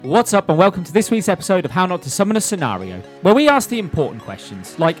What's up and welcome to this week's episode of How Not to Summon a Scenario, where we ask the important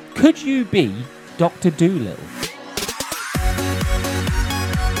questions, like, could you be Dr. Doolittle?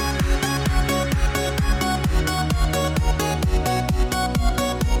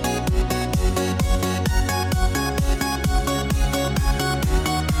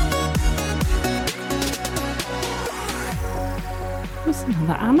 What's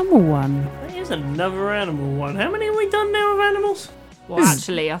another animal one? There's another animal one. How many have we done now of animals? Well,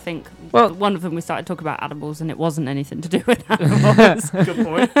 actually, I think one of them we started talking about animals and it wasn't anything to do with Animals. Good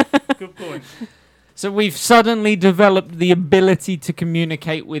point. Good point. So we've suddenly developed the ability to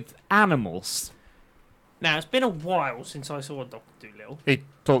communicate with animals. Now, it's been a while since I saw Dr. Doolittle. He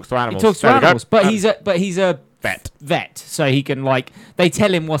talks to animals. He talks to There we go. animals, but he's a vet. so he can, like, they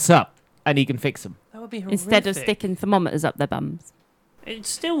tell him what's up and he can fix them. That would be horrific. Instead of sticking thermometers up their bums. It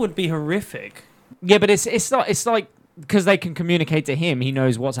still would be horrific. Yeah, but it's like because they can communicate to him, he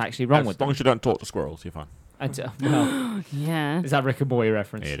knows what's actually wrong with As long them. as you don't talk to squirrels, you're fine. Well, Yeah. is that Rick and Morty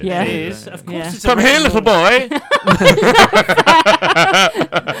reference? It is. Yeah. It is. Of course Yeah. it's Come here, little boy.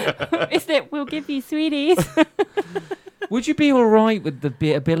 Is it? We'll give you sweeties. Would you be all right with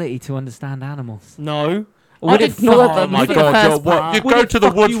the ability to understand animals? No. Or would I'd it ignore fuck- them. Oh my for the god, first you're what? part. You Would go it to the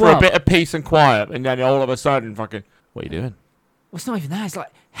fuck woods you for a up? bit of peace and quiet, and then all of a sudden, fucking, what are you doing? Well, it's not even that. It's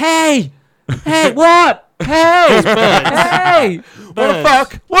like, hey, what? Hey, hey, What the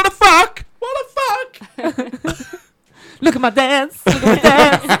fuck? What the fuck? What the fuck? look at my dance. Look at my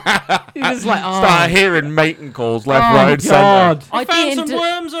dance. You're just like, oh, Start hearing mating calls left, oh right, and God. centre. I I'd be found some in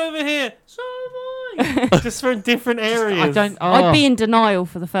worms over here. So have I. Just from different areas. I don't. Oh, I'd be in denial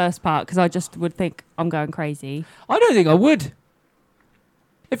for the first part because I just would think I'm going crazy. I don't think I would.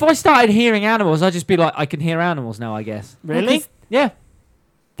 If I started hearing animals, I'd just be like, I can hear animals now, I guess. Really? Yeah,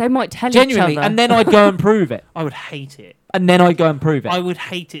 They might tell genuinely. each other. And then I'd go and prove it. I would hate it. And then I'd go and prove it. I would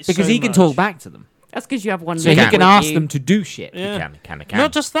hate it Because so he can much. talk back to them. That's because you have one. So he link can with ask you. them to do shit. Yeah. Can.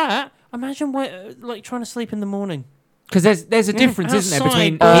 Not just that. Imagine like trying to sleep in the morning. Because there's a difference, isn't there,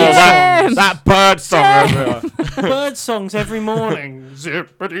 between... Outside. Oh, Yeah. that bird song. over Bird songs every morning.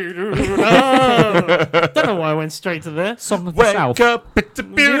 Zippity-doo-dah. Don't know why I went straight to there. Song of the Wake South. up, it's a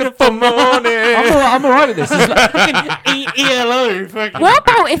beautiful morning. I'm all right with this. It's like, ELO. Fucking. What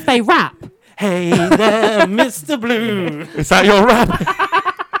about if they rap? Hey there, Mr. Blue. Is that your rap?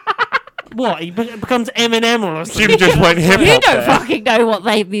 What? He becomes Eminem or something? Jim just went hip You hop don't there. fucking know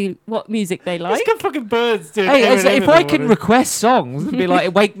what music they He's like. got fucking birds doing hey, Eminem if in I the can morning. request songs and be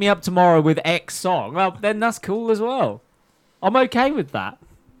like, wake me up tomorrow with X song, well, then that's cool as well. I'm okay with that.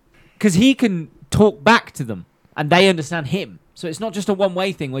 Because he can talk back to them and they understand him. So it's not just a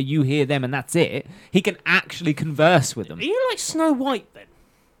one-way thing where you hear them and that's it. He can actually converse with them. Are you like Snow White then?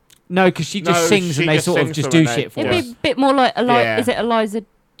 No, because she just No, sings she and they just sort of sings just to do them, shit for It'd us. be a bit more like Yeah. Is it Eliza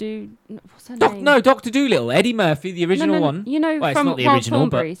What's her name? No, Dr. Doolittle, Eddie Murphy, the No, original no, one. You know Well, it's from not the Wild original,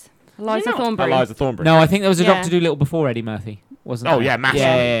 but- Thornberrys. Eliza not? Thornberry. Eliza Thornberry. No, I think there was a Yeah. Dr. Doolittle before Eddie Murphy, wasn't Oh, there? yeah, massive.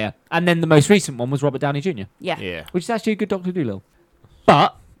 Yeah. And then the most recent one was Robert Downey Jr., Yeah. Yeah. which is actually a good Dr. Doolittle.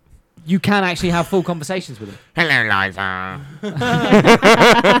 But you can actually have full conversations with him. Hello, Eliza.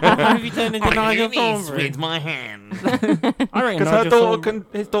 Why have you turned into Nigel Thornberry? my hand. I reckon Because Nigel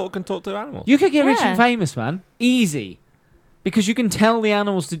his daughter can talk to animals. You could get rich Yeah. and famous, man. Easy. Because you can tell the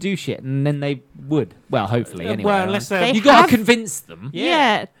animals to do shit and then they would. Well, hopefully, anyway. Well, unless They they're... You got have- to convince them.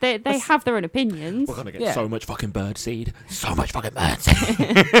 Yeah, they have their own opinions. We're gonna get Yeah. so much fucking bird seed. So much fucking bird seed.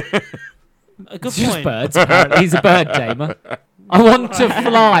 A good It's just point. birds, apparently. He's a bird tamer. I want to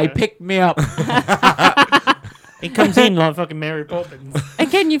fly. Pick me up. He comes in like fucking Mary Poppins.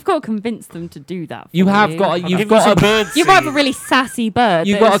 Again, you've got to convince them to do that. You for have you. got. I'll You've give got some to. bird You might have a seed. really sassy bird.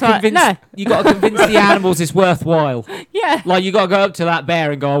 You that got it's to like, convince. no, You got to convince the animals it's worthwhile. yeah. Like you got to go up to that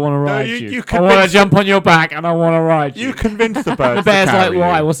bear and go, "I want to ride you- you. you I want to convince- jump on your back and I want to ride you." You convince the birds. The bear's to like, carry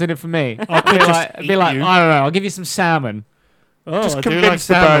 "Why? you. What's in it for me?" I could just Be eat like, you. "I don't know. I'll give you some salmon." Oh, Just I do like convince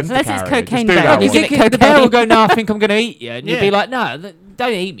the salmon. birds to Unless it's carry you. cocaine Just do bear. that You one. give it The bear cocaine. will go, "No, I think I'm going to eat you," and you'd be Yeah. like, "No,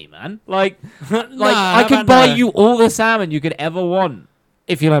 don't eat me, man. Like, Nah, I how can about buy no? you all the salmon you could ever want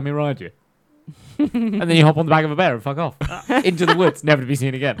if you let me ride you." And then you hop on the back of a bear and fuck off into the woods, never to be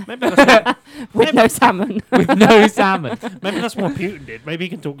seen again, Maybe that's, With no salmon. with no salmon. maybe that's what Putin did. Maybe he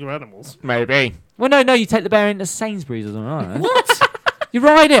can talk to animals. Maybe. Well, no, you take the bear into Sainsbury's or something. I don't know. What? You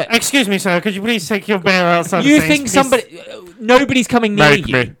ride it. Excuse me, sir. Could you please take your bear outside? You of think Sainsbury's? somebody? Nobody's coming near Make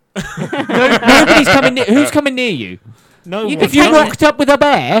you. me. Nobody's coming near. Who's coming near you? No. You one. could If you take rocked up with a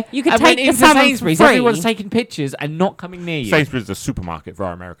bear You could and take went the into salmon for Sainsbury's, free. everyone's taking pictures and not coming near you. Sainsbury's is a supermarket for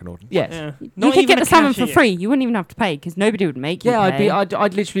our American audience. Yes. Yeah. You Not could even get a the salmon for cashier. free. You wouldn't even have to pay because nobody would make you Yeah, pay. I'd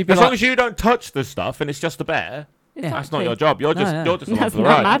literally be As long like, as you don't touch the stuff and it's just a bear. That's not your job. You're just no. you're just along That's for the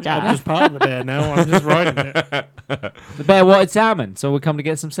not my ride. job. I'm just part of the bear now. I'm just riding it. The bear wanted salmon, so we come to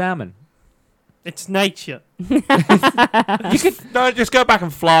get some salmon. It's nature. You could, No, just go back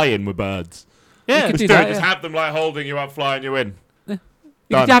and fly in with birds. Yeah. could Just do do that, it. Just yeah. have them like holding you up, flying you in. you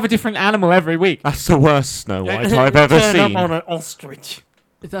Done. could have a different animal every week. That's the worst Snow White I've ever Turn seen. up on an ostrich.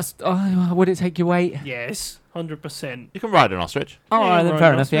 Would it take your weight? Yes, 100%. You can ride an ostrich. Oh, Yeah, all right, then ride fair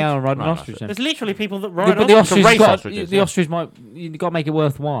an enough. Yeah, I'll ride an Ride an ostrich then. There's literally people that Yeah, ride but the ostriches. ostrich, race got, ostriches, the yeah. ostrich might. You got to make it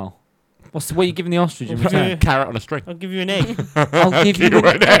worthwhile. What are you giving the ostrich in Well, return? Yeah. Carrot on a string. I'll give you an egg. I'll give you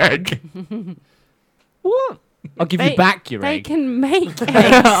an egg. what? I'll give They- you back your They egg. can make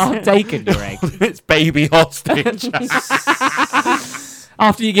eggs. I'll take your egg. It's baby hostage.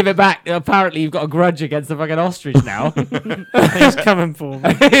 After you give it back, apparently you've got a grudge against the fucking ostrich now. He's coming for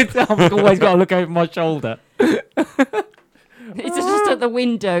me. I've always got to look over my shoulder. It's just at the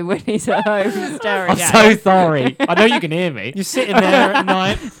window when he's at home staring I'm at so it. sorry. I know you can hear me. You're sitting there at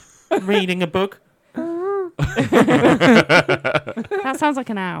night reading a book. That sounds like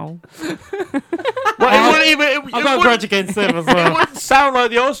an owl. Well, it wouldn't even. It, I've got a wouldn't- grudge against them as It well. wouldn't sound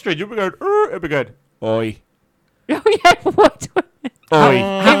like the ostrich. You'd be going. It'd be good. Oi, Oh yeah, what? oi.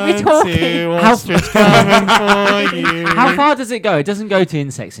 How we talking? How- Ostrich coming for you. How far does it go? It doesn't go to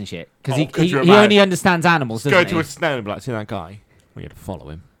insects and shit. Because Oh, 'cause he you're a he man. only understands animals, Go doesn't to he? a snail and be like, see that guy? We had to follow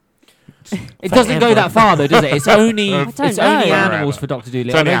him. It doesn't go that far though, does it? It's only I don't it's only know. animals for Dr.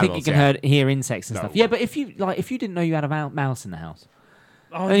 Doolittle. I only don't think you animals, can hear insects and No. stuff. Yeah, but if you didn't know you had a mouse in the house,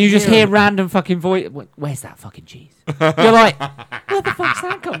 Oh, and you just yeah. hear random fucking voice, where's that fucking cheese? You're like, where the fuck's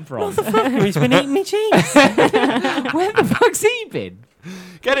that come from? He's been eating me cheese. Where the fuck's he been?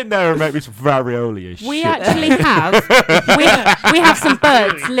 Get in there and make me some ravioli and We shit. actually have we have some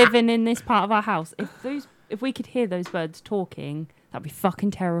birds living in this part of our house. If we could hear those birds talking, that'd be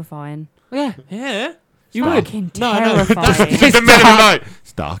fucking terrifying. Yeah, Yeah. you would. Fucking No, no, terrifying. It's the middle of the night.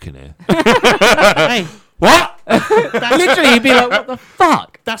 It's dark in here. Hey, What? Literally, you'd be like, what the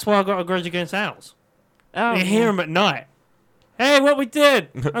fuck? that's why I got a grudge against owls. Oh, You hear them at night. Hey, what we did?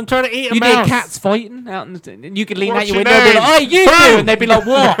 I'm trying to eat a You mouse. hear cats fighting out, and you could lean What's out your your window and be name? like, "Oh, you Who? two," and they'd be like,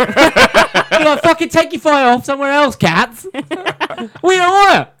 "What?" You're like, "Fucking take your fire off somewhere else, cats." We don't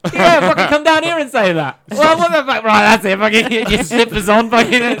want to. Yeah, fucking come down here and say that. Well, what the fuck? Right, that's it. Fucking get your slippers on.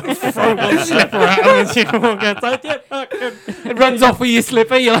 Fucking Throw one slipper at him and see if one gets out. Yeah, fucking. it runs off with your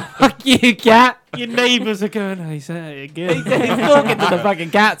slipper. You're like, "Fuck you, cat." Your neighbours are going, oh, he's at it again. He's talking to the fucking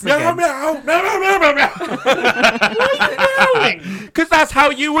cats Meow, again. meow, meow, meow, meow, meow. Because that's how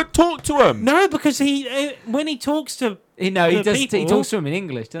you would talk to him. No, because he when he talks to He The does. He people- talks to him in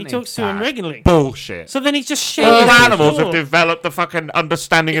English, he doesn't he? talks to him regularly. Bullshit. So then he's just All shaking. animals have developed the fucking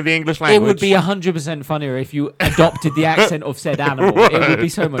understanding of the English language. It would be 100% funnier if you adopted the accent of said animal. It would be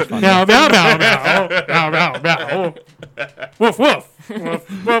so much funnier. Meow meow meow meow meow meow meow. Woof woof.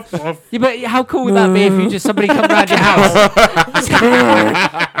 Woof woof woof. Yeah, but how cool would that be if you just somebody come round your house?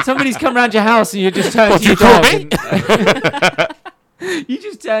 Somebody's come round your house and you just turn to your dog. You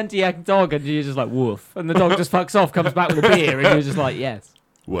just turn to your dog and you're just like woof, and the dog just fucks off, comes back with a beer, and you're just like yes.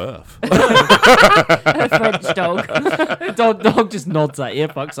 Worth. a French dog. Dog just nods at you,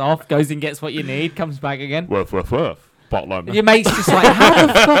 fucks off, goes and gets what you need, comes back again. Worth. Botline. And your mate's just like, how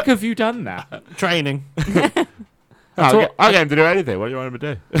the fuck have you done that? Training. I'll get him to do anything. What do you want him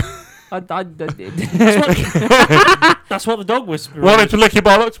to do? That's what the dog whisperer. Want him to lick your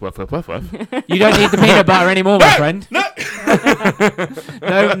bollocks? Worth. You don't need the peanut butter anymore, my friend.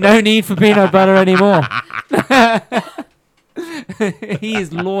 No need for peanut butter anymore. He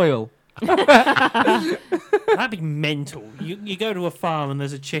is loyal. That'd be mental. You go to a farm and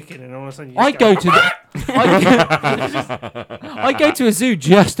there's a chicken and all of a sudden you I just go to I go to a zoo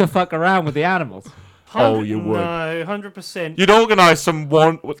just to fuck around with the animals. Oh, you would. No, 100%. You'd organise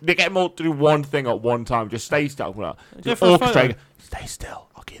They get them all to do one thing at one time. Just stay still. Go Just for a orchestrate. photo. Stay still.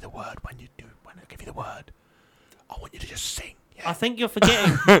 I'll give you the word when I give you the word. I want you to just sing. Yeah. I think you're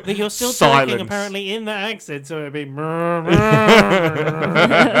forgetting that you're still talking Silence. apparently in that accent, so it'd be. No,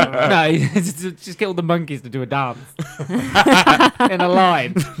 just get all the monkeys to do a dance in a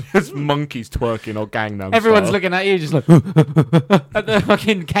line. It's monkeys twerking or Gangnam Everyone's style. looking at you, just like at the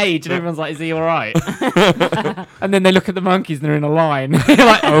fucking cage, and everyone's like, "Is he all right?" And then they look at the monkeys, and they're in a line. You're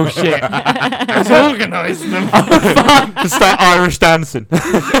like, "Oh shit!" Let's organise them. to start Irish dancing.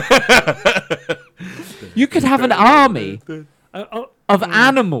 You could have an army of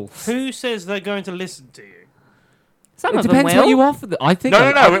animals. Who says they're going to listen to you? Some It of them depends will. what you offer them. I think.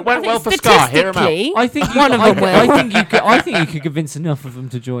 No. It went well for Scar. Hear him out. Statistically, I think one of them will. I think you could convince enough of them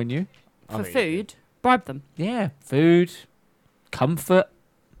to join you. For food, bribe them. Yeah, food, comfort,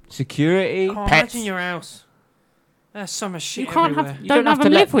 security. Oh, Pets. imagine your house. There's so much shit You can't everywhere. have. Don't have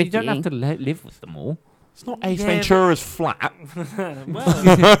them live with you. You don't have to live with them all. It's not Ace Yeah, Ventura's flat.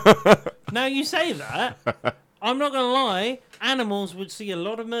 Well, now you say that, I'm not going to lie, animals would see a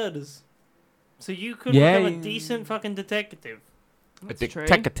lot of murders. So you could become a decent fucking detective. A true.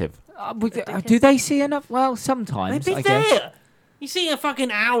 detective. Do they see enough? Well, sometimes, They'd I be guess. there. You see a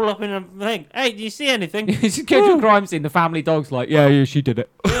fucking owl up in a thing. Hey, do you see anything? You just go to a crime scene, the family dog's like, yeah, she did it.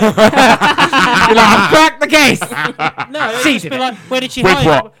 You're like, I've cracked the case! No, it'd She just did be it. like, where did she With hide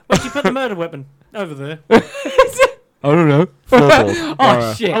what? it? Where'd she put the murder weapon? Over there. I don't know. Floorboard.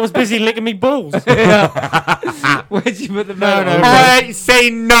 Oh, shit. I was busy licking me balls. Where'd you put the murder? no. I ain't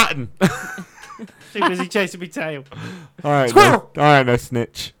saying nothing. Too busy chasing me tail. All right, no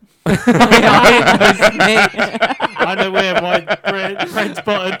snitch. I know where my bread's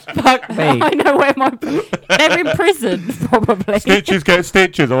buttered. Fuck me. I know where my. They're in prison, probably. Snitches get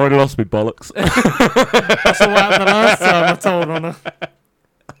stitches. I already lost my bollocks. That's what happened the last time I told on her.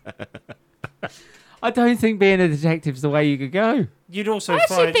 I don't think being a detective's the way you could go. You'd also I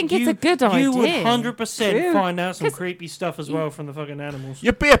actually find think it's a good idea. You would 100% Yeah. find out some creepy stuff as well from the fucking animals.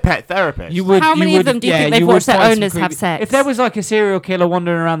 You'd be a pet therapist. You would. How many of them do you think they've you would watched their find some owners have creepy- sex? If there was like a serial killer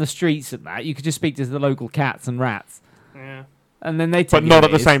wandering around the streets and that, you could just speak to the local cats and rats, Yeah. and then they. but not at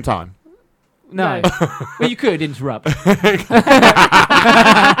the same time. No. Well, you could interrupt.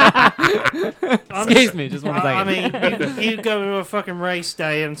 Excuse me, just one I second. mean, you go to a fucking race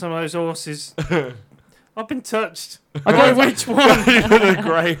day and some of those horses. I've been touched. I By don't- which one? Even a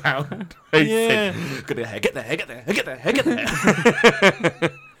greyhound. Yeah. Get there, get there, get there, get there, get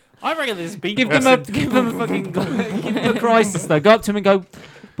there. I reckon there's people. Give them a fucking give them a crisis though. Go up to him and go.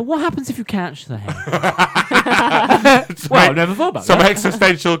 But what happens if you catch the hen? Well, I've never thought about Some that.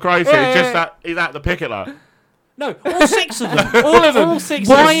 existential crisis. Yeah, Just yeah. that he's at the picket line. No, all six of them. All of them. All six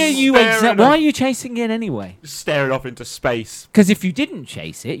Why of them. are you staring why at- are you chasing it anyway? Staring off into space. Because if you didn't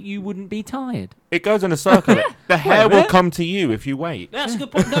chase it, you wouldn't be tired. It goes in a circle. The hair a will minute. come to you if you wait. That's a good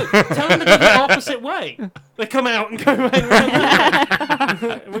point. No, tell them to go the opposite way. They come out and go right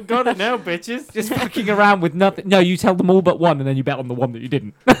there. We got it now, bitches. Just fucking around with nothing. No, you tell them all but one, and then you bet on the one that you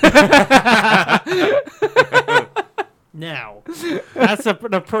didn't. Now, that's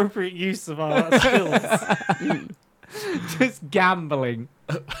an appropriate use of our skills. Just gambling.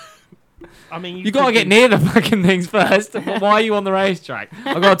 I mean, You gotta get near the fucking things first. Why are you on the racetrack?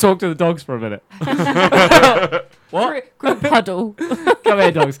 I gotta talk to the dogs for a minute. What? Group huddle. Come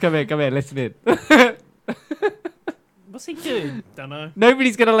here, dogs. Come here. Listen in. What's he doing? Don't know.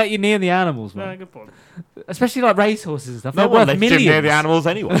 Nobody's gonna let you near the animals, No, man. good point. Especially like racehorses and stuff. No They're one worth lets millions. you near the animals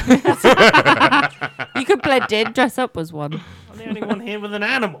anyway. You could blend in, dress up as one. I'm the only one here with an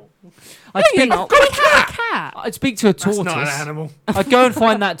animal. I'd You're speak, not. We have a cat. I'd speak to a That's tortoise. not an animal. I'd go and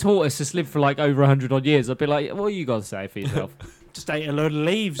find that tortoise that's lived for like over 100 odd years. I'd be like, what are you got to say for yourself? Just ate a load of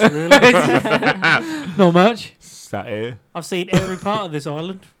leaves, really. Not much. Sat here. I've seen every part of this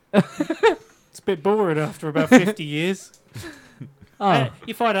island. It's a bit boring after about 50 years. Oh.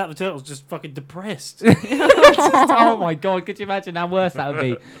 You find out the turtle's just fucking depressed. Oh my god, could you imagine how worse that would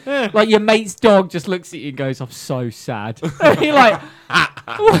be? Like your mate's dog just looks at you and goes, I'm so sad. You're like,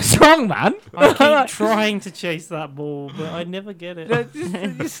 what's wrong, man? I keep trying to chase that ball, but I never get it.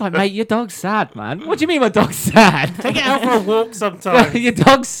 It's like, mate, your dog's sad, man. What do you mean my dog's sad? Take it out for a walk sometime. Your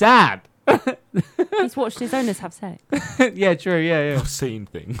dog's sad. He's watched his owners have sex. Yeah, true, yeah. I've seen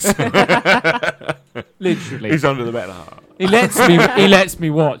things. Literally. He's under the bed. Oh. He lets me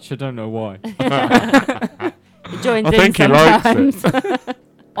watch. I don't know why. He joins I in think he likes sometimes. it.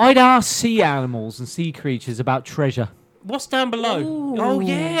 I'd ask sea animals and sea creatures about treasure. What's down below? Ooh. Oh,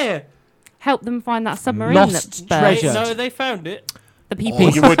 yeah. Help them find that submarine Lost that treasure. burst. No, they found it. The Or people.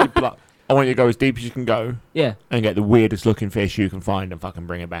 you would, like, I want you to go as deep as you can go Yeah. and get the weirdest looking fish you can find and fucking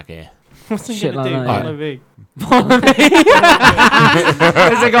bring it back here. What's he Shit going to like do? that, Follow me.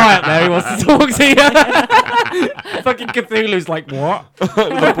 There's a guy up there who wants to talk to you. Fucking Cthulhu's like, what? The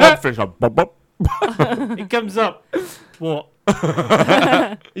blobfish like, bop, bop. He comes up. What?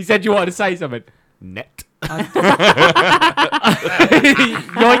 He said you wanted to say something. Net.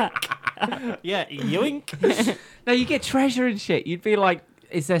 Yoink. Yeah, yoink. No, you get treasure and shit. You'd be like,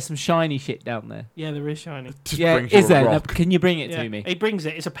 is there some shiny shit down there? Yeah, there is shiny. Just Yeah, brings you is a there? rock. Can you bring it Yeah. to me? He brings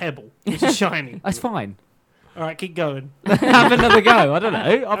it. It's a pebble. It's a shiny. That's fine. All right, keep going. Have another go. I don't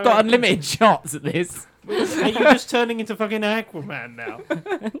know. I've got unlimited shots at this. Are you just turning into fucking Aquaman now?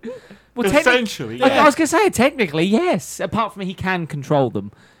 Well, Essentially, I yeah. was going to say, technically, yes. Apart from he can control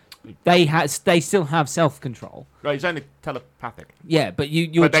them. They still have self-control. Right, he's only telepathic. Yeah, but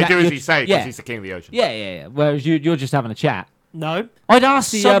you're But they do as you're- he say because yeah. he's the king of the ocean. Yeah. Whereas you're just having a chat. No. I'd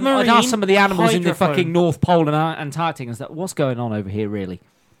ask I'd Submarine ask some of the animals in the hydrophone. fucking North Pole and Antarctic and stuff. What's going on over here, really?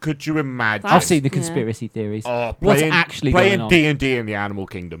 Could you imagine? I've seen the conspiracy theories. Oh, What's actually going playing on? D&D in the animal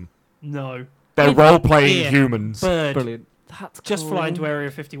kingdom. No. They're role-playing humans. Bird. Brilliant. That's Just cool. fly into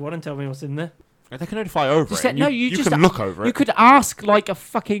Area 51 and tell me what's in there. They can only fly over Just it. say- no, you just can look over You it. could ask like a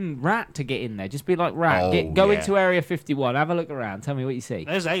fucking rat to get in there. Just be like, rat, Oh, go yeah. into Area 51, have a look around, tell me what you see.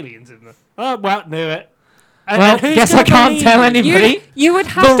 There's aliens in there. Oh, well, knew it. Well, who's guess gonna I can't believe tell you? anybody. You would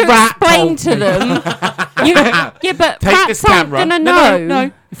have The to rat explain told to me. them. Yeah, but Take rats this aren't camera. gonna No, know.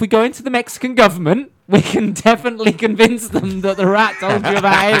 no. If we go into the Mexican government, we can definitely convince them that the rat told you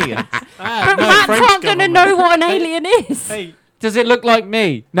about aliens. Ah, But no, rats French aren't gonna government. know what an alien is. Hey, Does it look like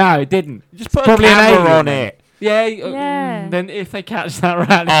me? No, it didn't. Just put a Probably an camera alien on then. it. Yeah. Yeah. Then if they catch that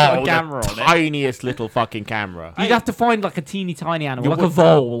rat, it's got Oh, a camera the on it. tiniest little fucking camera. You'd have to find like a teeny tiny animal, You like a would-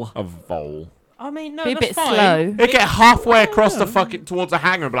 vole. A vole. I mean, no, Be a that's bit fine. slow. They get halfway across the fucking towards the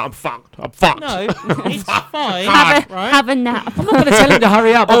hangar and be like, I'm fucked. I'm fucked. No, it's fine. Have a nap. I'm not going to tell him to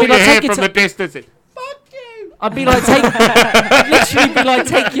hurry up. I'll All be you like, hear take your from the time. distance is, fuck you. I'd be like, take. I'd literally be like,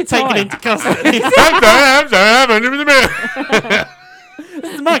 take your Taken time. into custody.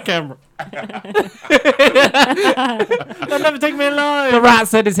 This is my camera. They'll never take me alive. The rat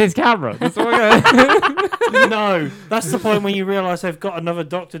said it's his camera. That's what we're going. No, that's the point when you realise they've got another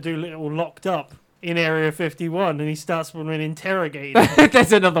Dr. Doolittle locked up in Area 51 and he starts from an interrogator.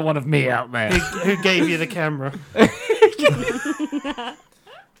 There's another one of me out there. Who gave you the camera?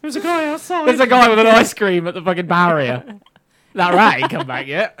 There's a guy outside. There's a guy with an ice cream at the fucking barrier. That rat ain't come back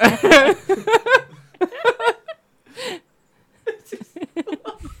yet.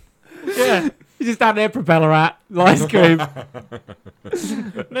 Yeah. He's just down there, propeller rat, ice cream.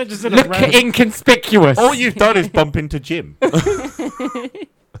 No, just in a Look random- inconspicuous. all you've done is bump into Jim.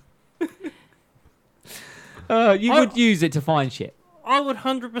 You would use it to find shit. I would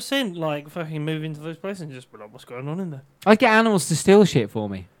 100% like fucking move into those places and just be like, what's going on in there? I'd get animals to steal shit for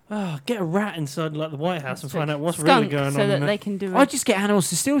me. Oh, get a rat inside like the White House and find out what's Skunk, really going so on that in there. they can do I'd it. just get animals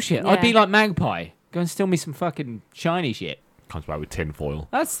to steal shit. I'd be Yeah. like Magpie. Go and steal me some fucking shiny shit. Comes back with tin foil.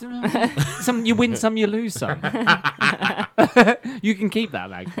 That's some. You win some, you lose some. You can keep that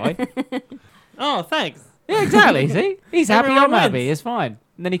Magpie. Oh, thanks. Yeah, exactly. See, he's happy. Everyone I'm happy. wins. It's fine.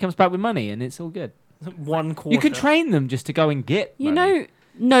 And then he comes back with money, and it's all good. 1 quarter. You can train them just to go and get. You money. know,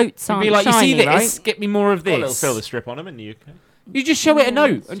 notes You'd aren't be like, shiny, you see this? right? Get me more of Got a little this. silver strip on him in the UK. You just show it a Yeah,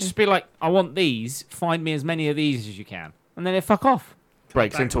 note that's and true. just be like, I want these. Find me as many of these as you can, and then they fuck off.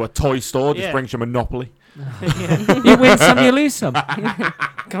 Breaks into a toy store, just Yeah. brings you Monopoly. You win some, you lose some.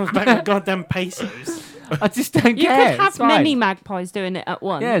 Comes back with goddamn pesos. I just don't You care. could have It's fine. many magpies doing it at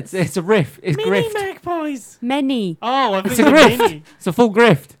once. Yeah, it's a riff. It's Mini grift. magpies. Many. Oh, I It's think a it's grift. mini. It's a full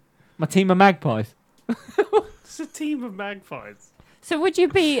grift. My team of magpies. It's a team of magpies. So would you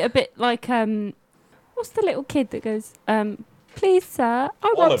be a bit like what's the little kid that goes, please sir,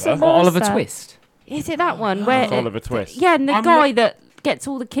 I want Oliver? some Or more, Oliver sir." Twist. Is it that one where It's Oliver Twist. Yeah, and the I'm guy not- that gets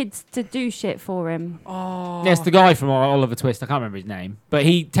all the kids to do shit for him. Oh. Yes, the guy from Oliver Twist. I can't remember his name, but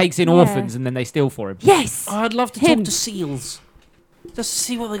he takes in Yeah. orphans and then they steal for him. Yes. I'd love to Him. talk to seals. Just to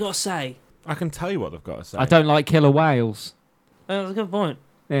see what they got to say. I can tell you what they've got to say. I don't like killer whales. That's a good point.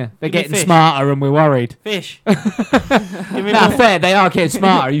 Yeah, they're Give me getting fish. smarter and we're worried. Fish. Give me Nah, more. fair, they are getting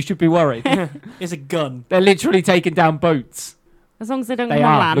smarter. You should be worried. It's a gun. They're literally taking down boats. As long as they don't They come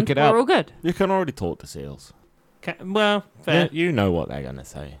on are, land, look it we're up. all good. You can already talk to seals. Well, fair. You know what they're going to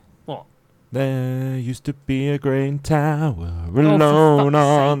say. What? There used to be a great tower for alone fuck's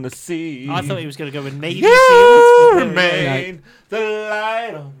on the sea. I thought he was going to go with Navy You SEALs. but there we go. remain the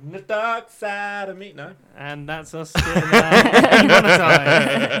light on the dark side of me. No. And that's us getting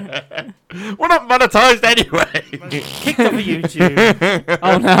monetized. We're not monetized anyway. Kicked off of YouTube.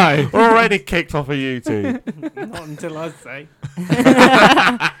 Oh no. We're already kicked off of YouTube. Not until I say.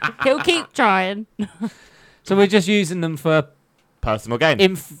 He'll keep trying. So we're just using them for Personal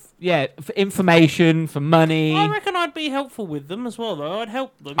gain. for information, for money. I reckon I'd be helpful with them as well, though. I'd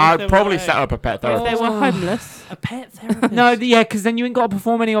help them. if I'd they probably were set up a pet If therapist. they were homeless. a pet therapist. No, yeah, because then you ain't got to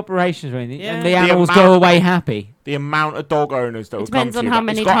perform any operations or anything, Yeah. and the The animals amount- go away happy. The amount of dog owners that will come depends to on you. how that,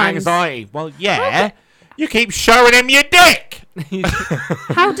 many "It's got times." anxiety. Well, yeah. You keep showing him your dick.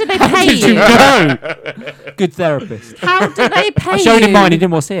 How do they pay Did you you? know? Good therapist. How do they pay I showed you him mine. He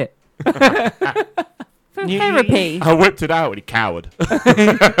didn't want to see it. for You- therapy? I whipped it out and he cowered.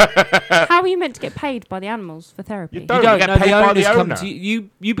 How are you meant to get paid by the animals for therapy? You don't. You don't get know paid the by owners the come owner. to you.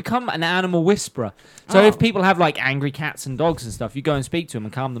 You become an animal whisperer. So Oh. if people have like angry cats and dogs and stuff, you go and speak to them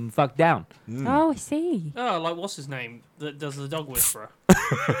and calm them the fuck down. Oh, I see. Oh, like what's his name that does the dog whisperer?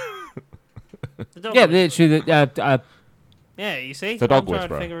 The dog Yeah, whisperer. literally. Yeah, you see? The dog I'm trying to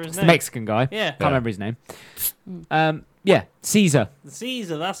whisperer. figure his It's name. the Mexican guy. Yeah. Can't remember his name. Yeah, Caesar. The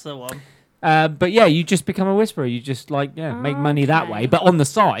Caesar, that's the one. But yeah, you just become a whisperer. You just make money that way. But on the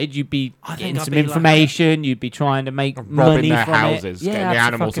side, you'd be I think getting I'd some be like information. You'd be trying to make Robbing money their from houses, it. Yeah, getting the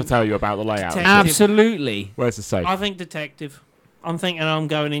animals to fucking- tell you about the layout. Detective. Absolutely. Where's the safe? I think detective. I'm thinking I'm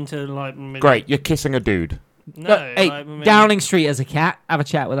going into like... Great, you're kissing a dude. No, Look, hey, like, Downing Street as a cat. Have a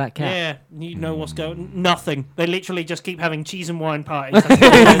chat with that cat. Yeah, you know what's going... Nothing. They literally just keep having cheese and wine parties.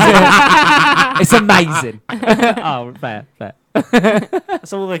 It's amazing. Oh, fair.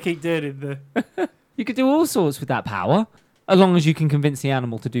 That's all they keep doing in the... You could do all sorts with that power, as long as you can convince the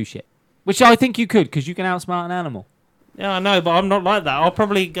animal to do shit. Which I think you could, because you can outsmart an animal. Yeah, I know, but I'm not like that. I'll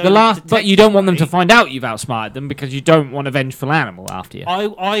probably go... But you don't want them to detective find out you've outsmarted them, because you don't want a vengeful animal after you.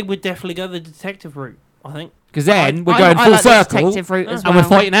 route. I would definitely go the detective route, I think. Because then we're I going full like the circle, detective route as and well. we're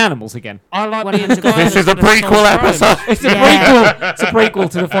fighting animals again. I like 100%. being the guy This that's is a gonna solve prequel crimes. episode. It's a Yeah. prequel. It's a prequel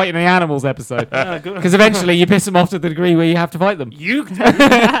to the fighting the animals episode. Yeah, good. Because eventually you piss them off to the degree where you have to fight them. You...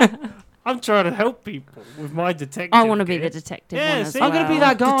 I'm trying to help people with my detective. I want to be gear. the detective Yeah, one as see? well. I'm going to be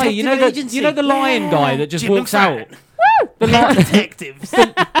that guy. Detective You know the agency. lion Yeah. guy that just Jim and walks out. Fran. The lion, Detectives.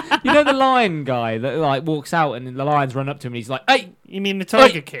 you know the lion guy that like walks out and then the lions run up to him and he's like, "Hey, You mean the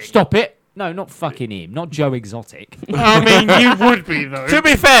Tiger hey, King? stop it!" No, not fucking him. Not Joe Exotic. I mean, you would be though. To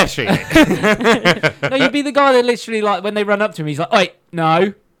be fair, she. No, you'd be the guy that literally like when they run up to him, he's like, "Wait,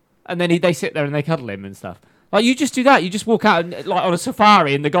 no," and then they sit there and they cuddle him and stuff. Like you just do that. You just walk out and, like on a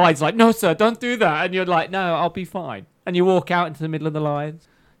safari, and the guide's like, "No, sir, don't do that," and you're like, "No, I'll be fine." And you walk out into the middle of the lions.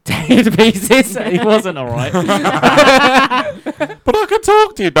 Tear to pieces. He wasn't all right. But I can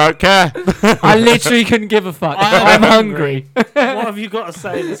talk to you, don't care. I literally couldn't give a fuck. I'm I'm hungry. what have you got to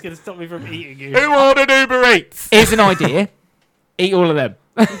say that's going to stop me from eating you? Who ordered Uber Eats? Here's an idea. Eat all of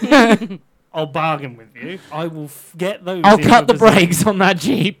them. I'll bargain with you. I will get those. I'll into cut the position. brakes on that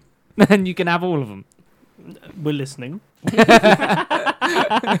Jeep. Then you can have all of them. We're listening.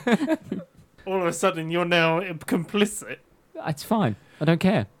 All of a sudden, you're now complicit. It's fine. I don't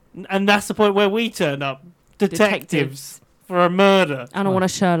care. And that's the point where we turn up. Detectives for a murder. And I want a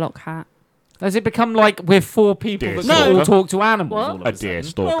Sherlock hat. Does it become like we're four people Dear that stalker. can all talk to animals? What? All of A a dear sudden?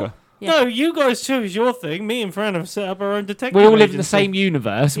 stalker. Yeah. No, you guys chose your thing. Me and Fran have set up our own detective We all live in the agency. same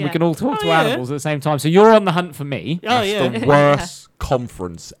universe and we Yeah. can all talk Oh, to yeah. animals at the same time. So you're on the hunt for me. Oh, That's yeah. the worst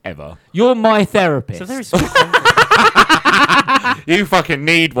conference ever. You're my It's therapist. a very sweet conference. You fucking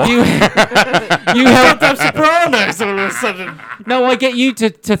need one. you help. Goddamn Sopranos all of a sudden. No, I get you to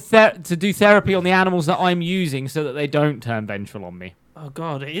do therapy on the animals that I'm using so that they don't turn vengeful on me. Oh,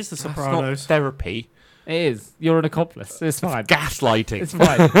 God, it is the That's not Sopranos. therapy. It is. You're an accomplice. It's fine. Gaslighting. It's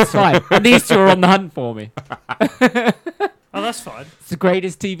fine. It's fine. And these two are on the hunt for me. Oh, that's fine. It's the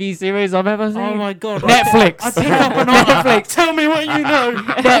greatest TV series I've ever seen. Oh, my God. Netflix. I pick up an Netflix. Tell me what you know.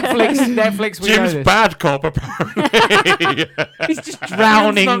 Netflix. We know Jim's this. bad cop, apparently. He's just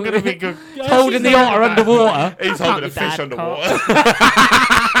drowning, It's not going to be good. holding the otter underwater. He's Can't holding be a fish bad underwater.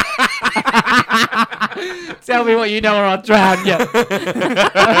 Tell me what you know or I'll drown you.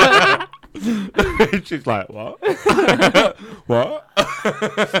 She's like, what? What?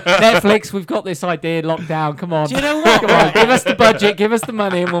 Netflix, we've got this idea locked down. Come on. Do you know what? Come on, give us the budget, give us the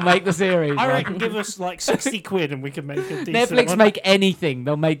money, and we'll make the series. I right? reckon give us like 60 quid and we can make a decent Netflix one. make anything.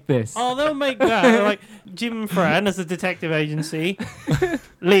 They'll make this. Oh, they'll make that. Like Jim and Fran as the detective agency,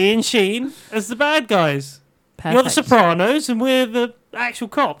 Lee and Sheen as the bad guys. Perfect. You're the Sopranos and we're the actual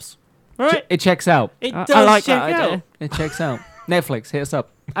cops. Right? It checks out. It I does like check that out. idea. It checks out. Netflix, hit us up.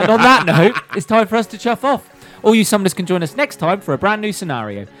 And on that note, it's time for us to chuff off. All you summoners can join us next time for a brand new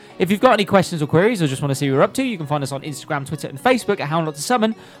scenario. If you've got any questions or queries or just want to see what we're up to, you can find us on Instagram, Twitter and Facebook at How Not To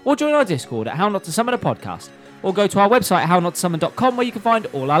Summon, or join our Discord at How Not To Summon a Podcast, or go to our website at hownotosummon.com where you can find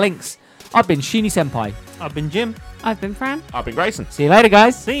all our links. I've been Sheeny Senpai. I've been Jim. I've been Fran. I've been Grayson. See you later,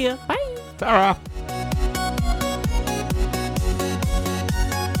 guys. See ya. Bye. Ta-ra.